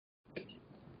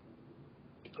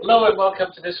Hello and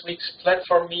welcome to this week's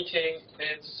platform meeting.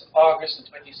 It's August the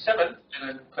 27th,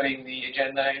 and I'm putting the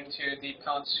agenda into the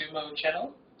SUMO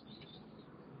channel.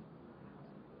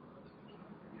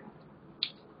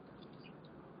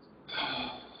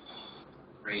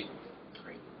 Great.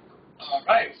 All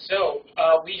right, so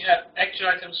we have action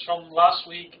items from last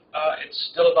week. It's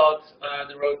still about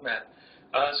the roadmap.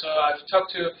 So I've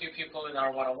talked to a few people in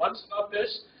our one-on-ones about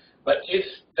this, but if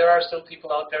there are still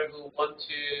people out there who want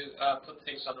to put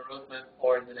things on the roadmap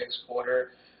or in the next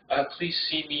quarter, please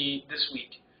see me this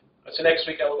week. So next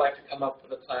week I would like to come up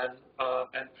with a plan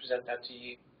and present that to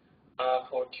you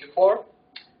for Q4,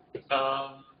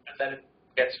 and then it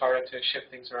gets harder to shift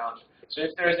things around. So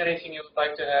if there is anything you would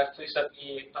like to have, please let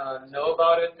me know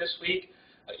about it this week.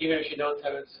 Even if you don't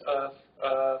have it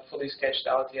fully sketched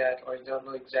out yet, or you don't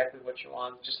know exactly what you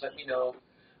want, just let me know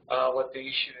what the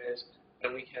issue is,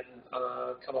 and we can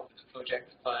come up with a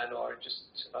project plan, or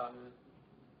just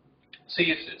see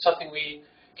if it's something we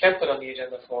can put on the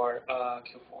agenda for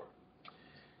Q4.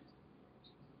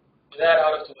 With that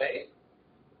out of the way,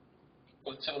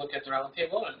 let's have a look at the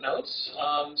roundtable and notes.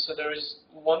 So there is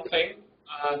one thing,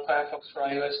 Firefox for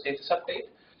iOS status update.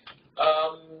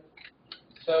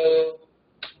 So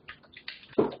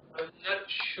I'm not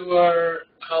sure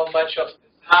how much of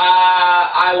this.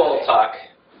 I will talk,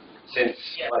 since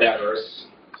whatever's.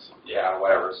 Yeah,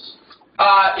 whatever's.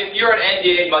 If you're an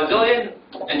NDA Mozillian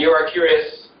and you are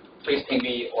curious, please ping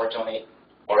me or Tony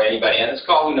or anybody on this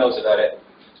call who knows about it.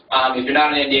 If you're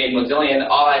not an NDA Mozillian,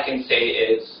 all I can say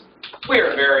is we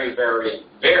are very, very,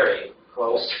 very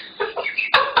close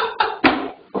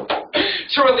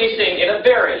to releasing in a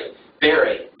very,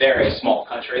 very, very small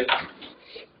country.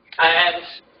 And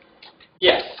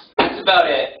yes, that's about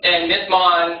it. And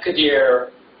Nithman,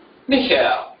 Kadir,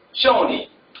 Mikhail, Shoni,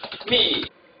 me,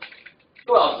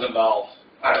 who else is involved?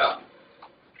 I don't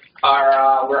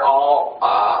know. We're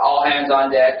all hands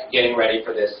on deck getting ready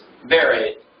for this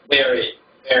very, very,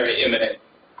 very imminent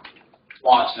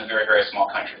launch in a very, very small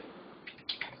country.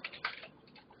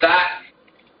 That,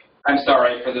 I'm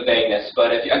sorry for the vagueness,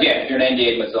 but if you're an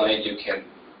NDA Mozillian, you can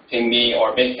ping me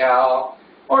or Mikhail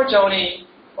or Joni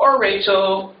or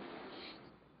Rachel.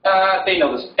 They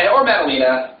know this, or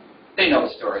Madalena. They know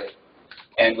the story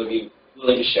and would be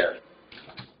willing to share it.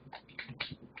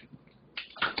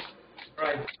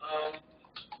 Right.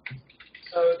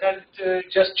 So then to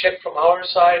just check from our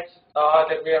side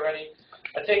that we are ready.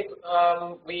 I think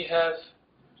we have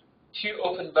 2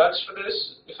 open bugs for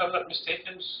this, if I'm not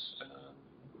mistaken.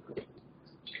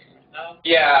 Checking right now.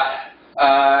 Yeah,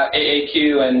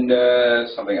 AAQ and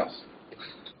something else.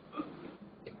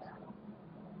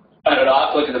 I don't know, I'll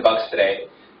have to look at the bugs today.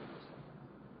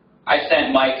 I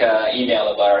sent Mike an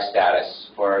email about our status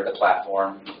for the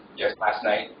platform last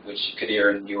night, which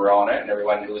Kadir and you were on it, and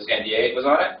everyone who was NDA was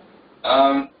on it.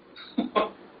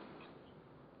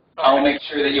 I'll make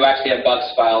sure that you actually have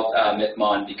bugs filed,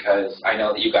 Mythmon, because I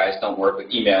know that you guys don't work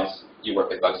with emails, you work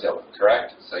with Bugzilla,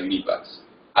 correct? So you need bugs.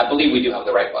 I believe we do have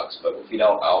the right bugs, but if you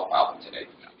don't, I'll continue.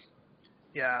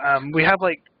 Yeah, we have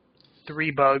like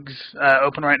 3 bugs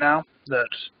open right now that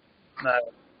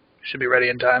should be ready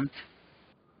in time.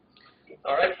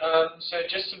 All right. So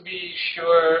just to be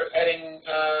sure, adding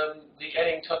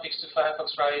topics to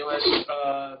Firefox for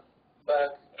iOS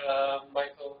bug,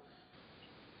 Michael,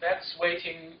 that's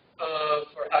waiting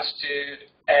for us to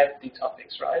add the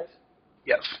topics, right?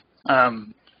 Yes.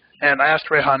 And I asked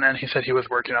Rehan, and he said he was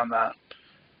working on that.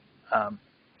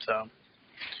 So.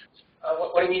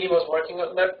 What do you mean he was working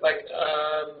on that? Like,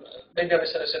 maybe I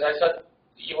misunderstood. I thought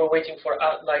you were waiting for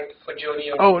for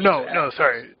Joni or. Oh no,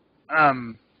 sorry.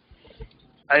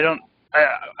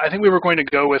 I think we were going to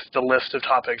go with the list of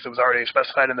topics that was already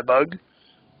specified in the bug.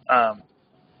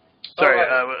 Sorry.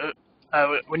 Right.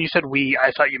 When you said we,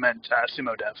 I thought you meant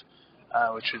SUMO dev,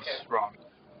 which is wrong.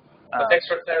 But thanks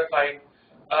for clarifying.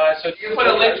 So you put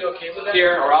a link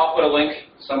here, or I'll put a link.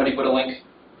 Somebody put a link.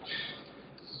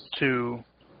 To,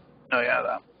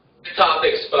 that. The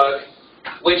topics bug,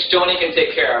 which Joni can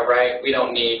take care of, right? We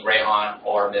don't need Rehan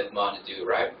or Mythmon to do,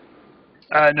 right?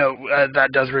 No,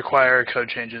 that does require code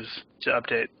changes to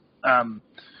update.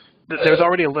 There's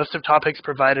already a list of topics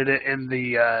provided in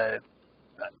the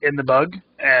bug,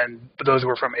 and those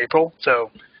were from April.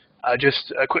 So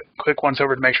just a quick once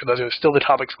over to make sure those are still the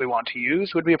topics we want to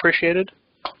use would be appreciated.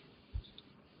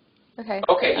 Okay.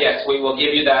 Okay. Yes, we will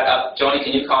give you that up. Joni,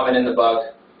 can you comment in the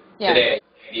bug today?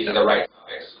 These are the right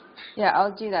topics. Yeah,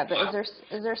 I'll do that. But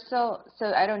is there still,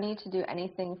 so I don't need to do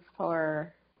anything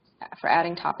for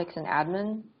adding topics in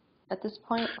admin at this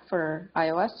point for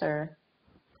iOS, or?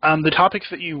 The topics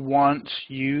that you want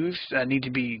used need to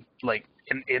be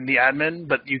in the admin,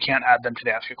 but you can't add them to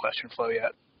the Ask a Question flow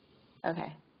yet.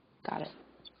 Okay, got it.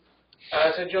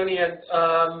 So Joni, and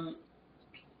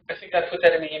I think I put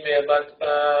that in the email, but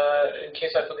in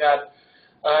case I forgot,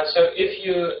 so if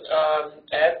you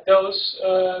add those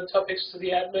topics to the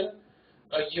admin,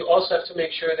 you also have to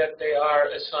make sure that they are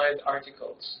assigned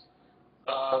articles,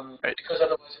 Right. because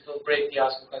otherwise it will break the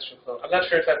Ask a Question flow. I'm not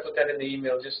sure if I put that in the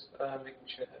email, just making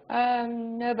sure that.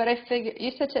 No, but I figured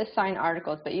you said to assign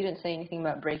articles, but you didn't say anything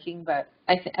about breaking. But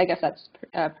I guess that's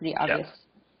pretty obvious.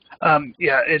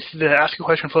 Yeah, it's the Ask a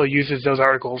Question flow uses those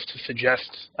articles to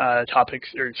suggest topics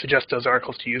or suggest those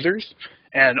articles to users.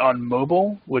 And on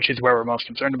mobile, which is where we're most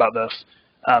concerned about this,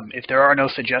 if there are no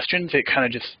suggestions, it kind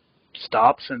of just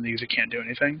stops and the user can't do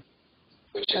anything.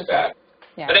 Which is bad.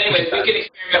 Yeah. But anyways, we can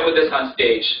experiment with this on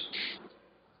stage.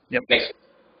 Yep. Next week.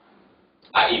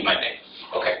 I.e. Monday.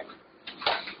 Okay.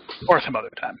 Or some other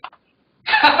time.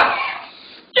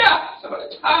 Yeah, some other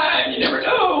time. You never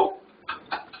know.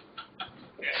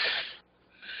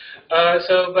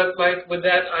 But Mike, with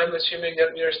that, I'm assuming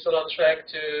that we are still on track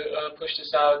to push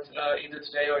this out either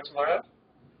today or tomorrow?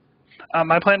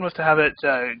 My plan was to have it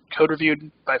code reviewed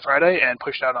by Friday and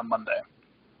pushed out on Monday.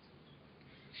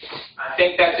 I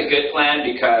think that's a good plan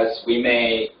because we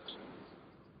may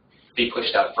be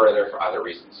pushed out further for other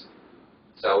reasons.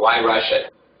 So why rush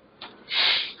it?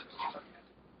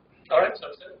 All right,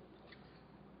 sounds good.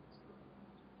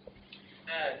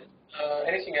 And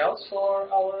anything else for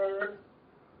our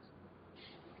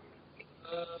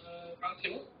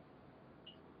roundtable?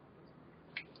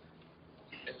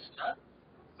 If not,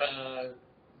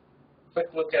 quick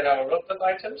look at our roadmap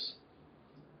items.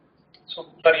 So,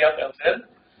 buddy up, L10.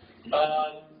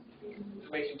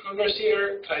 Making progress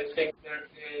here. I think there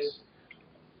is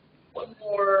one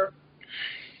more,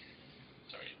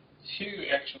 two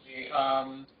actually,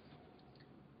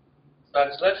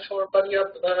 that's left for buddy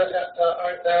up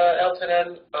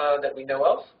L10N that we know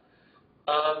of.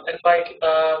 And Mike,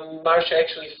 Marcia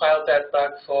actually filed that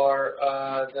bug for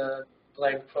the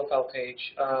blank profile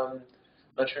page.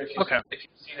 Not sure if you've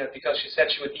seen it because she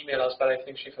said she would email us, but I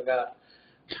think she forgot.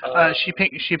 She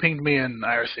pinged me in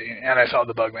IRC, and I saw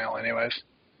the bug mail anyways.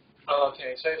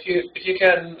 Okay, so if you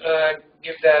can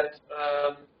give that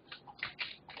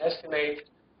estimate,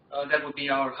 that would be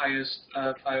our highest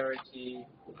priority.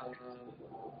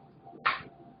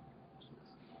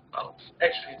 Well,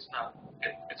 actually, it's not.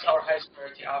 It's our highest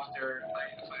priority after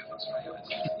Firefox for iOS.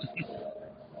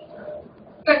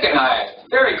 Second highest.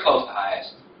 Very close to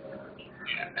highest.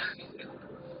 Yeah.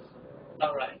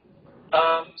 All right.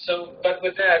 But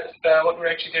with that, what we're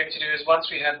actually going to do is once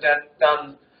we have that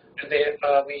done, and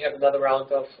we have another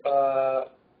round of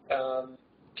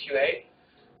QA,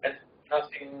 and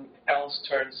nothing else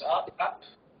turns up,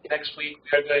 next week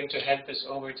we are going to hand this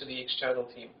over to the external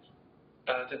team,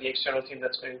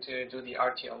 that's going to do the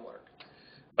RTL work.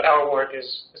 But our work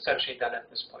is essentially done at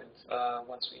this point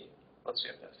once we have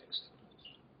that fixed.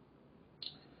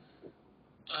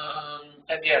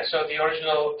 And yeah, so the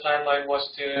original timeline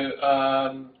was to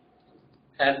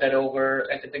hand that over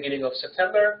at the beginning of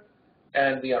September,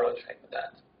 and we are on track with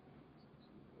that.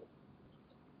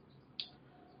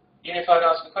 Unified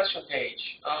Ask a Question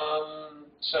page.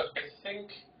 So I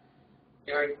think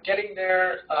you're getting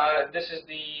there. This is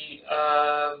the,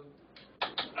 I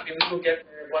mean, we will get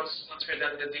there once we're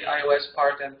done with the iOS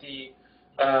part and the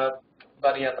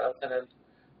buddy up L10N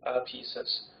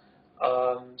pieces.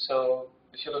 So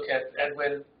if you look at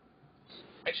Edwin,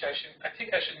 actually I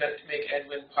think I should make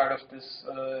Edwin part of this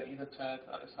Etherpad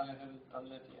if I haven't done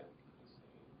that yet.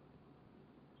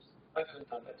 I haven't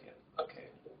done that yet. Okay.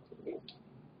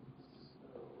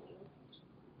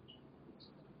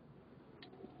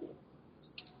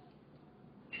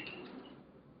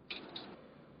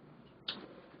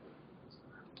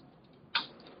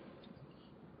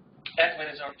 Edwin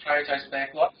is our prioritized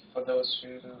backlog for those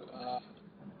who haven't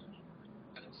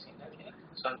seen that yet.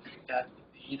 So I'm putting that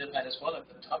in the Etherpad as well at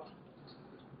the top.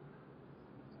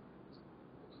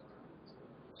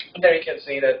 And there you can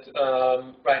see that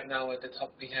right now at the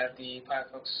top we have the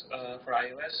Firefox for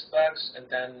iOS bugs, and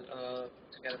then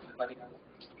together with buddy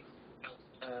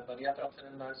up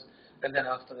L10N bugs, and then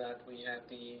after that we have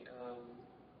the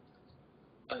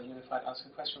unified Ask a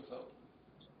Question flow.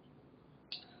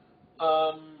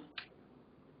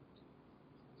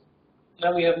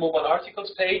 Now we have Move on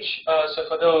Articles page. So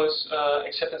for those,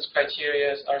 acceptance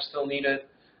criteria are still needed,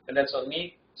 and that's on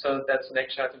me. So that's an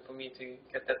action item for me to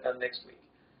get that done next week.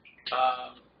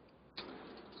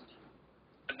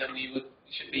 And then we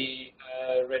should be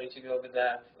ready to go with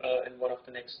that in one of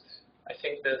the next, I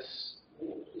think this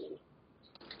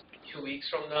 2 weeks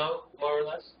from now, more or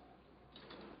less.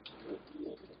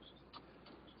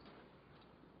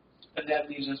 And that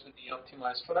leaves us with the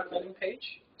optimized product landing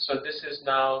page. So this is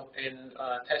now in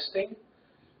testing.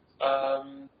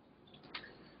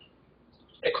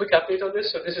 A quick update on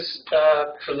this. So this is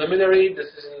preliminary. This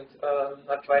isn't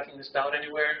not writing this down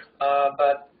anywhere.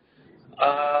 But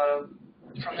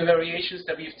from the variations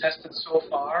that we've tested so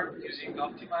far using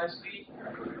optimizedly,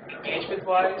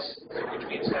 engagement-wise, which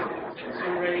means like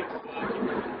click-through rate,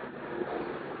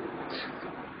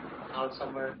 out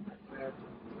somewhere there.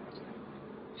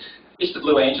 It's the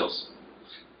Blue Angels.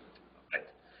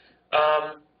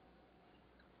 Right.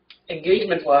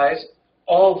 Engagement-wise,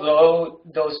 although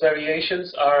those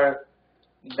variations are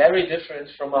very different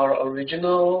from our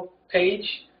original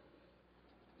page,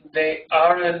 they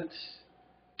aren't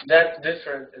that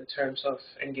different in terms of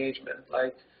engagement.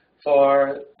 Like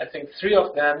for, I think, 3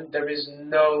 of them, there is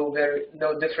no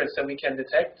difference that we can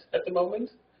detect at the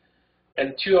moment,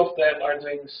 and 2 of them are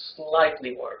doing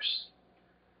slightly worse.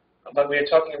 But we're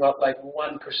talking about like 1%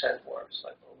 worse,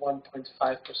 like 1.5%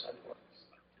 worse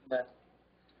in that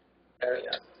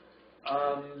area.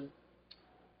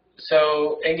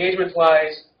 So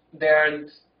engagement-wise, there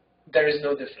is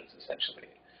no difference essentially.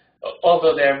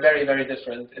 Although they're very, very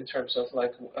different in terms of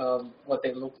like what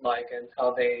they look like and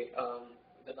how they,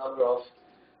 the number of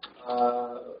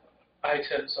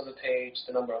items on the page,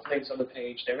 the number of links on the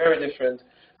page, they're very different.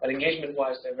 But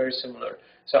engagement-wise, they're very similar.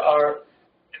 So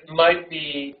it might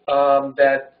be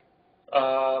that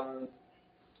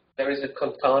there is a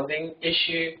confounding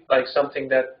issue, like something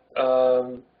that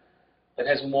that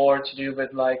has more to do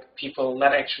with like people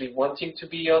not actually wanting to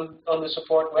be on the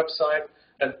support website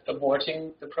and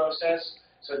aborting the process,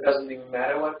 so it doesn't even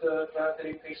matter what the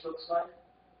landing page looks like.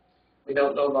 We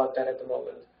don't know about that at the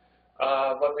moment.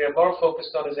 What we are more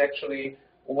focused on is actually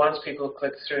once people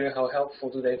click through, how helpful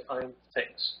do they find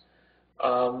things.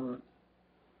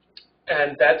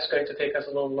 And that's going to take us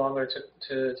a little longer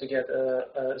to get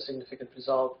a significant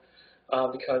result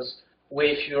because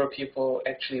way fewer people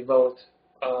actually vote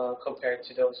compared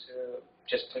to those who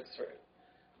just click through.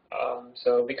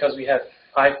 So because we have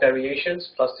 5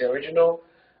 variations plus the original,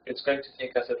 it's going to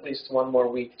take us at least 1 more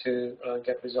week to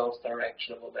get results that are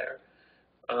actionable there.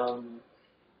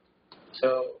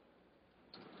 So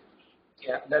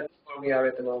yeah, that's where we are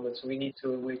at the moment. So we need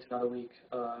to wait another week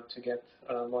to get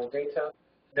more data.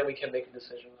 Then we can make a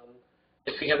decision on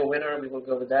if we have a winner, we will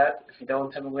go with that. If we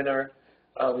don't have a winner,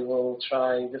 we will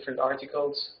try different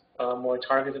articles, more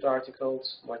targeted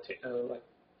articles, more like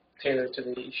tailored to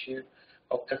the issue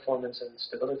of performance and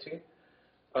stability,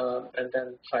 and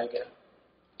then try again.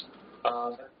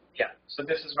 Yeah, so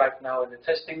this is right now in the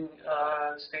testing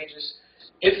stages.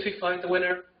 If we find the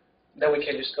winner, then we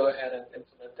can just go ahead and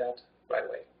implement that right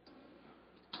away.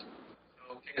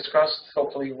 So fingers crossed,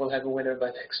 hopefully we'll have a winner by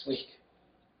next week.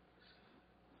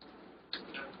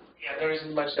 Yeah, there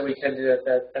isn't much that we can do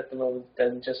at the moment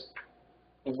than just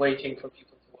waiting for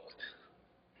people to vote.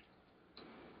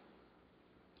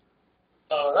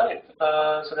 All right,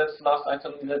 so that's the last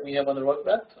item that we have on the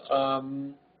roadmap.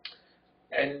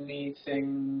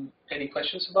 Any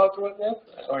questions about the roadmap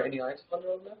or any item on the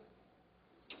roadmap?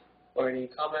 Or any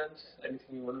comments,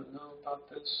 anything you want to know about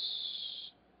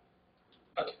this?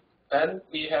 Okay, then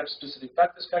we have specific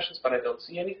fact discussions, but I don't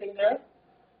see anything there.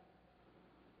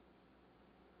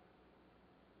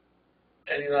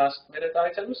 Any last minute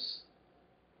items?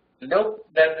 Nope,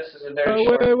 then this is a very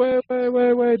short...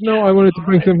 Wait. No, I wanted to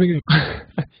bring something up.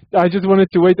 I just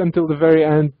wanted to wait until the very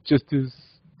end just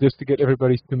to get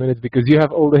everybody's 2 minutes because you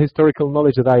have all the historical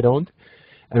knowledge that I don't.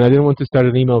 And I didn't want to start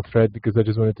an email thread because I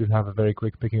just wanted to have a very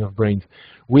quick picking of brains.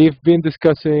 We've been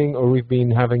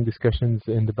having discussions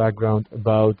in the background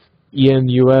about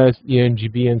EN-US,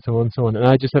 EN-GB, and so on and so on. And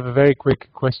I just have a very quick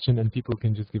question, and people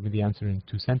can just give me the answer in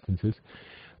 2 sentences.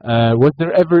 Was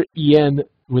there ever EN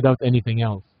without anything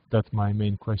else? That's my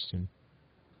main question.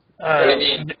 What do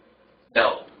you mean?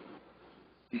 No.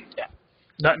 Yeah,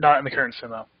 not in the current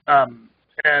SUMO.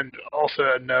 And also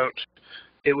a note,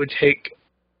 it would take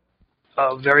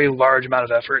a very large amount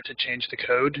of effort to change the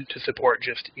code to support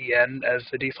just EN as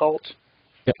the default,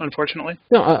 unfortunately.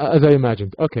 No, as I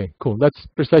imagined. Okay, cool. That's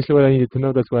precisely what I needed to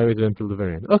know. That's why I waited until the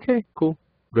very end. Okay, cool.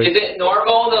 Great. Is it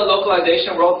normal in the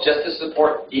localization world just to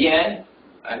support EN?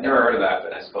 I've never heard of that,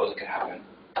 but I suppose it could happen.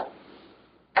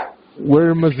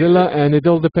 We're Mozilla, and it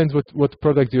all depends what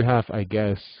product you have, I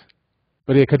guess.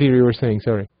 But yeah, Kadir, you were saying,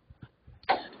 sorry.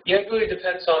 Yeah, it really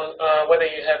depends on whether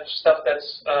you have stuff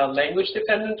that's language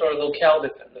dependent or locale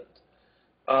dependent.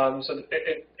 So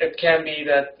it can be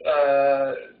that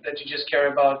that you just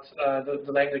care about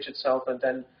the language itself, and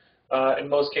then in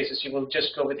most cases you will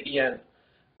just go with EN.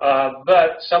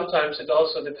 But sometimes it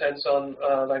also depends on,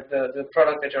 like the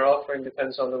product that you're offering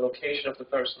depends on the location of the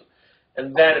person.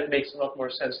 And then it makes a lot more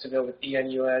sense to go with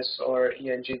ENUS or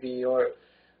ENGB or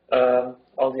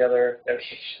all the other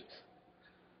variations.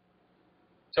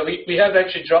 So we have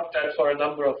actually dropped that for a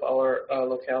number of our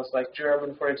locales, like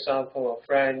German, for example, or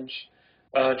French.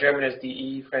 German has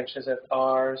DE, French has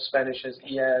FR, Spanish has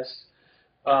ES.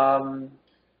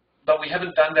 But we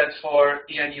haven't done that for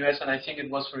ENUS, and I think it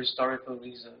was for historical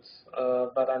reasons.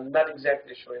 But I'm not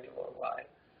exactly sure anymore why.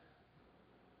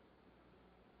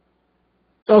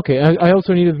 Okay, I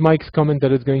also needed Mike's comment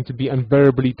that it's going to be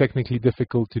unbearably technically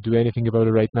difficult to do anything about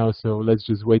it right now, so let's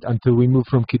just wait until we move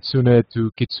from Kitsune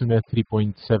to Kitsune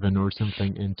 3.7 or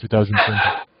something in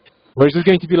 2020. Where it's just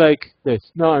going to be like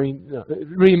this. No, I mean, no, it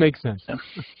really makes sense.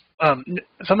 Yeah.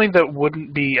 Something that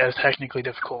wouldn't be as technically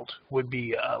difficult would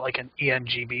be like an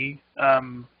ENGB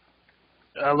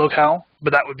locale,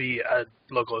 but that would be a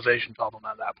localization problem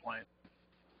at that point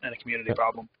and a community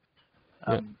problem.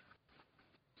 So.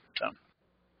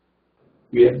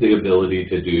 We have the ability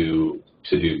to do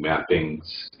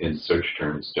mappings in search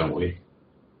terms, don't we?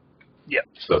 Yeah.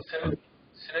 So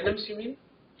Synonyms, you mean?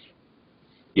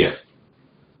 yeah.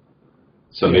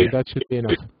 So yeah, maybe that should be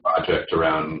enough. a project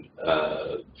around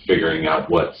figuring out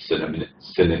what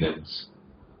synonyms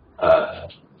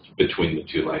between the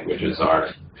two languages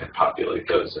are and populate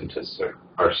those into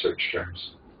our search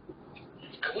terms.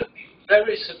 I would be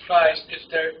very surprised if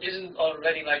there isn't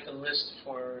already like a list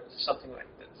for something like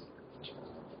this.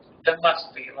 There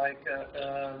must be like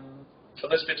a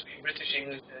list between British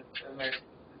English and American.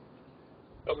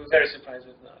 I would be very surprised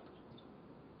if not.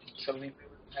 So we would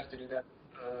have to do that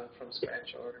from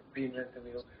scratch or reinvent the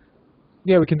wheel.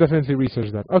 Yeah, we can definitely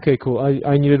research that. Okay, cool.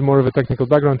 I needed more of a technical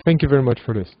background. Thank you very much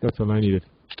for this. That's all I needed.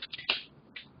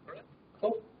 All right,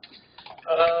 cool.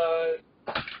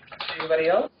 Anybody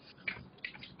else?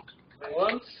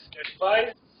 Anyone? There's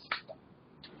 5.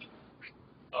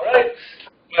 All right.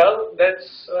 Well,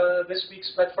 that's this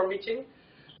week's platform meeting.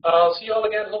 I'll see you all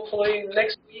again, hopefully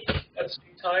next week at the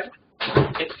same time.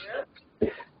 Take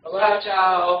care. Bye-bye.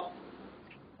 Ciao.